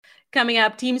Coming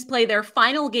up, teams play their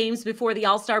final games before the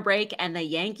All-Star break, and the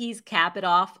Yankees cap it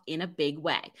off in a big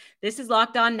way. This is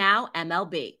Locked On Now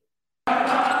MLB.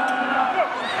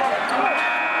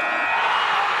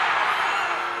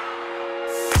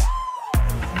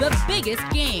 The biggest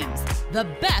games, the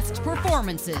best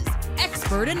performances,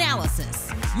 expert analysis.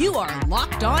 You are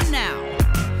Locked On Now.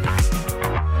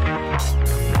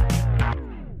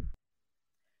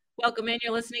 Welcome in.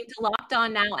 You're listening to Locked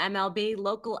On Now MLB,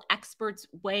 local experts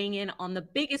weighing in on the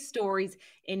biggest stories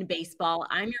in baseball.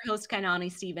 I'm your host,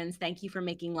 Kainani Stevens. Thank you for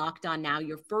making Locked On Now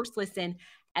your first listen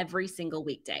every single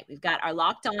weekday. We've got our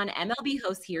Locked On MLB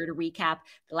hosts here to recap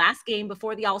the last game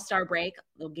before the All-Star break,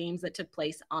 the games that took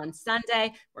place on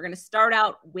Sunday. We're going to start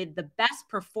out with the best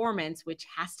performance, which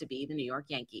has to be the New York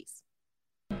Yankees.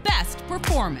 Best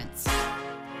performance.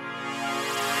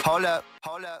 Hold up.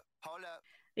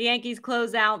 The Yankees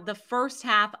close out the first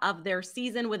half of their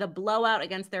season with a blowout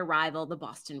against their rival, the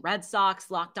Boston Red Sox.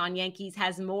 Locked On Yankees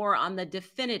has more on the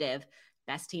definitive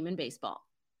best team in baseball.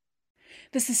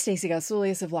 This is Stacey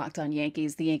Gausulias of Locked On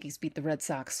Yankees. The Yankees beat the Red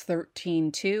Sox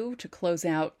 13-2 to close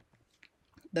out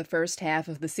the first half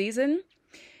of the season.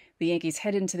 The Yankees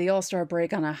head into the All-Star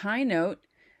break on a high note,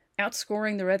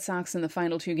 outscoring the Red Sox in the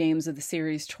final two games of the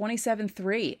series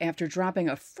 27-3 after dropping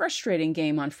a frustrating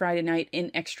game on Friday night in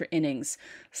extra innings.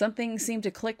 Something seemed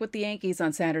to click with the Yankees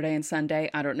on Saturday and Sunday.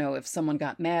 I don't know if someone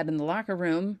got mad in the locker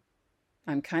room.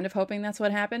 I'm kind of hoping that's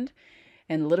what happened.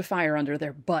 And lit a fire under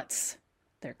their butts.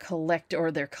 Their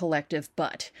collective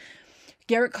butt.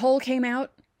 Garrett Cole came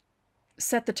out,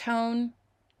 set the tone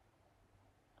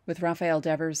with Rafael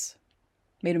Devers.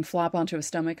 Made him flop onto his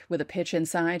stomach with a pitch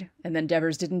inside, and then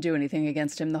Devers didn't do anything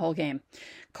against him the whole game.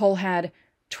 Cole had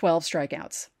 12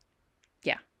 strikeouts.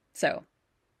 Yeah, so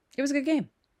it was a good game.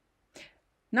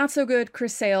 Not so good,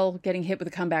 Chris Sale getting hit with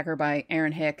a comebacker by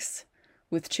Aaron Hicks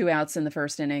with 2 outs in the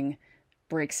first inning,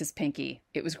 breaks his pinky.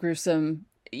 It was gruesome.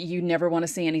 You never want to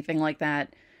see anything like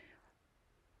that.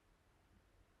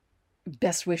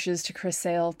 Best wishes to Chris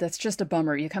Sale. That's just a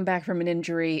bummer. You come back from an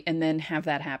injury and then have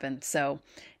that happen. So,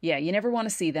 yeah, you never want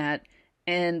to see that.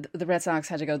 And the Red Sox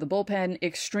had to go to the bullpen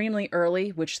extremely early,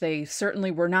 which they certainly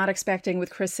were not expecting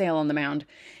with Chris Sale on the mound.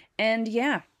 And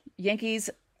yeah, Yankees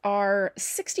are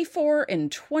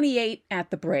 64-28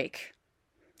 at the break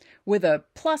with a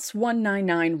plus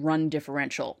 199 run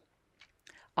differential.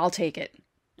 I'll take it.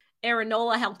 Aaron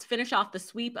Nola helped finish off the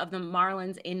sweep of the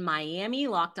Marlins in Miami.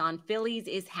 Locked On Phillies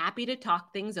is happy to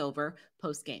talk things over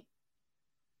post-game.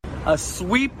 A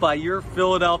sweep by your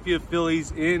Philadelphia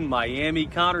Phillies in Miami.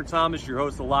 Connor Thomas, your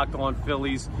host of Locked On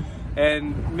Phillies.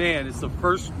 And, man, it's the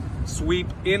first sweep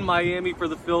in Miami for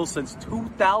the Phils since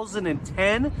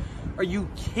 2010. Are you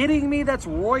kidding me? That's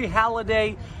Roy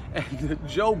Halladay and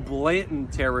Joe Blanton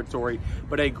territory.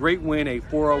 But a great win, a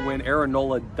 4-0 win. Aaron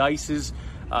Nola dices.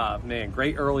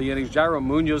 Great early innings. Jairo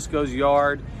Munoz goes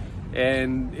yard,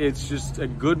 and it's just a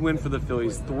good win for the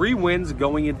Phillies. 3 wins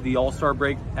going into the All-Star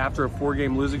break after a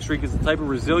 4-game losing streak is the type of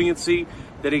resiliency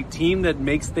that a team that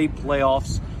makes the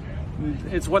playoffs,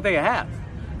 it's what they have.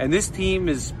 And this team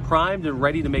is primed and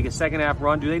ready to make a second-half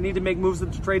run. Do they need to make moves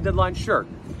at the trade deadline? Sure.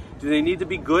 Do they need to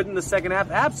be good in the second half?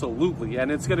 Absolutely.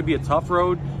 And it's going to be a tough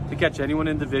road to catch anyone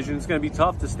in division. It's going to be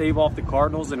tough to stave off the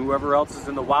Cardinals and whoever else is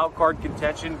in the wild card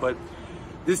contention, but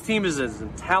this team is as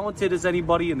talented as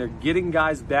anybody, and they're getting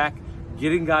guys back,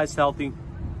 getting guys healthy.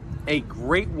 A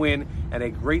great win and a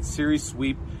great series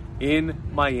sweep in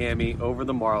Miami over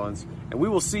the Marlins. And we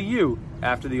will see you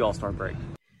after the All-Star break.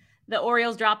 The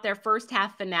Orioles dropped their first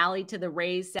half finale to the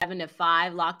Rays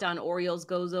 7-5. Locked On Orioles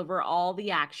goes over all the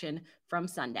action from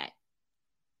Sunday.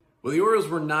 Well, the Orioles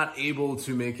were not able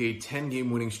to make a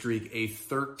 10-game winning streak, a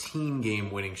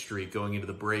 13-game winning streak going into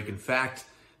the break. In fact,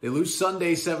 they lose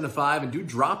Sunday 7-5 and do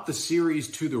drop the series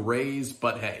to the Rays.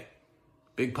 But hey,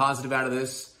 big positive out of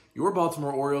this. Your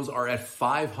Baltimore Orioles are at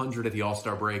 500 at the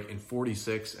All-Star break in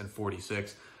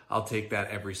 46-46. I'll take that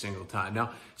every single time.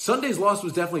 Now, Sunday's loss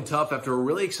was definitely tough after a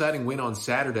really exciting win on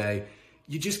Saturday.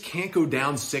 You just can't go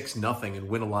down 6-0 and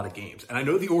win a lot of games. And I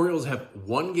know the Orioles have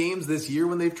won games this year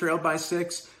when they've trailed by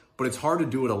 6, but it's hard to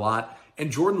do it a lot. And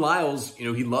Jordan Lyles, he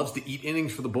loves to eat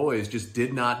innings for the boys, just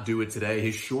did not do it today.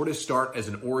 His shortest start as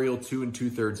an Oriole, 2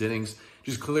 2/3 innings,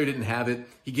 just clearly didn't have it.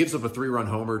 He gives up a 3-run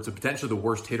homer. It's potentially the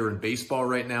worst hitter in baseball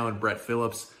right now in Brett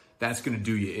Phillips. That's going to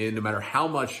do you in, no matter how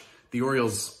much the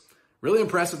Orioles really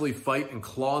impressively fight and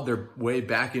clawed their way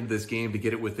back into this game to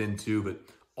get it within 2, but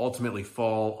ultimately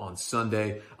fall on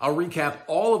Sunday. I'll recap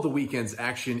all of the weekend's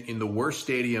action in the worst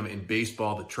stadium in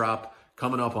baseball, the Trop,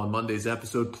 coming up on Monday's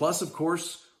episode. Plus, of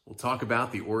course, we'll talk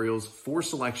about the Orioles' 4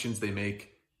 selections they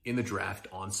make in the draft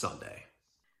on Sunday.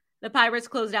 The Pirates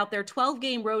closed out their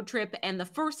 12-game road trip and the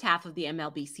first half of the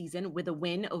MLB season with a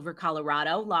win over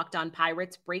Colorado. Locked On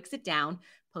Pirates breaks it down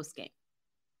post-game.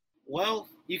 Well,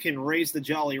 you can raise the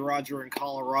Jolly Roger in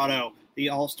Colorado. The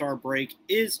All-Star break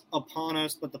is upon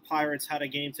us, but the Pirates had a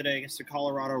game today against the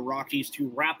Colorado Rockies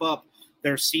to wrap up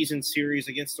their season series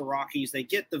against the Rockies. They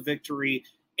get the victory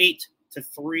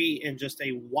 8-3 in just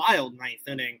a wild ninth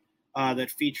inning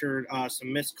that featured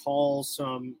some missed calls,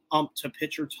 some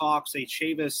ump-to-pitcher talks, a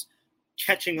Chavis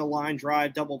catching a line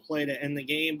drive double play to end the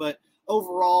game. But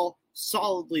overall,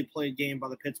 solidly played game by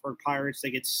the Pittsburgh Pirates. They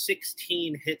get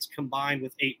 16 hits combined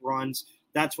with 8 runs.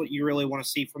 That's what you really want to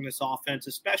see from this offense,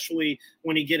 especially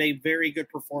when you get a very good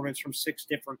performance from 6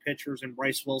 different pitchers in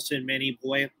Bryce Wilson, Manny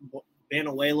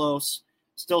Banuelos,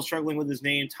 still struggling with his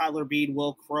name, Tyler Beede,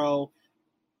 Will Crow,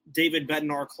 David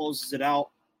Bednar closes it out.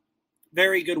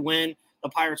 Very good win. The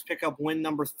Pirates pick up win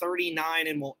number 39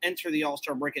 and will enter the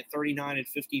All-Star break at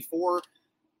 39-54.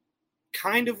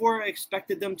 Kind of where I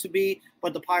expected them to be,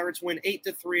 but the Pirates win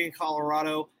 8-3 in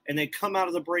Colorado, and they come out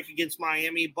of the break against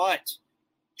Miami, but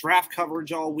draft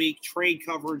coverage all week, trade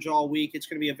coverage all week. It's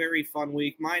going to be a very fun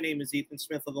week. My name is Ethan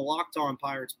Smith of the Locked On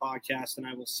Pirates podcast, and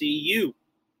I will see you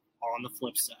on the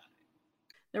flip side.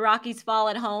 The Rockies fall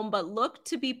at home, but look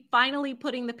to be finally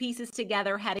putting the pieces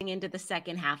together heading into the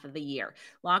second half of the year.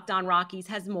 Locked On Rockies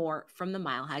has more from the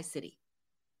Mile High City.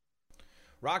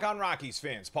 Rock on Rockies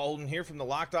fans, Paul Holden here from the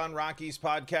Locked On Rockies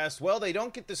podcast. Well, they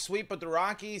don't get the sweep, but the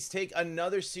Rockies take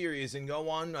another series and go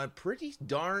on a pretty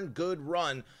darn good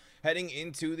run heading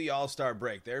into the All-Star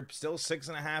break. They're still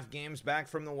 6.5 games back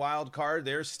from the wild card.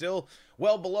 They're still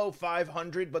well below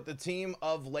 500, but the team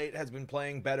of late has been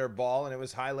playing better ball, and it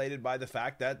was highlighted by the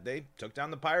fact that they took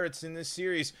down the Pirates in this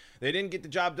series. They didn't get the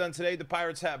job done today. The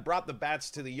Pirates have brought the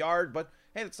bats to the yard, but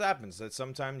hey, this happens. That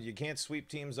sometimes you can't sweep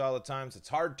teams all the time. It's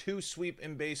hard to sweep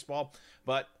in baseball,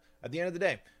 but at the end of the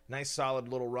day, nice solid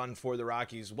little run for the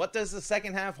Rockies. What does the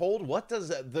second half hold? What does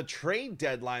the trade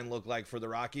deadline look like for the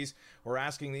Rockies? We're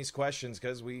asking these questions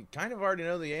because we kind of already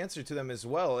know the answer to them as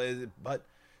well. But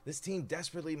this team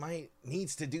desperately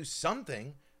needs to do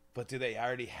something, but do they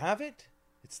already have it?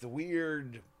 It's the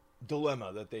weird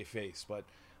dilemma that they face, but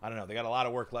I don't know. They got a lot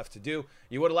of work left to do.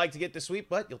 You would have liked to get the sweep,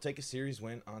 but you'll take a series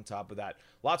win on top of that.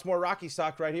 Lots more Rockies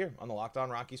talk right here on the Locked On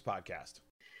Rockies podcast.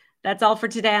 That's all for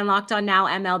today on Locked On Now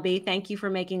MLB. Thank you for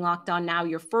making Locked On Now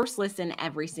your first listen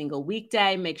every single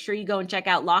weekday. Make sure you go and check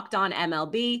out Locked On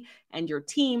MLB and your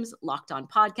team's Locked On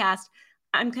podcast.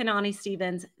 I'm Kanani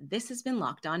Stevens. This has been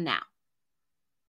Locked On Now.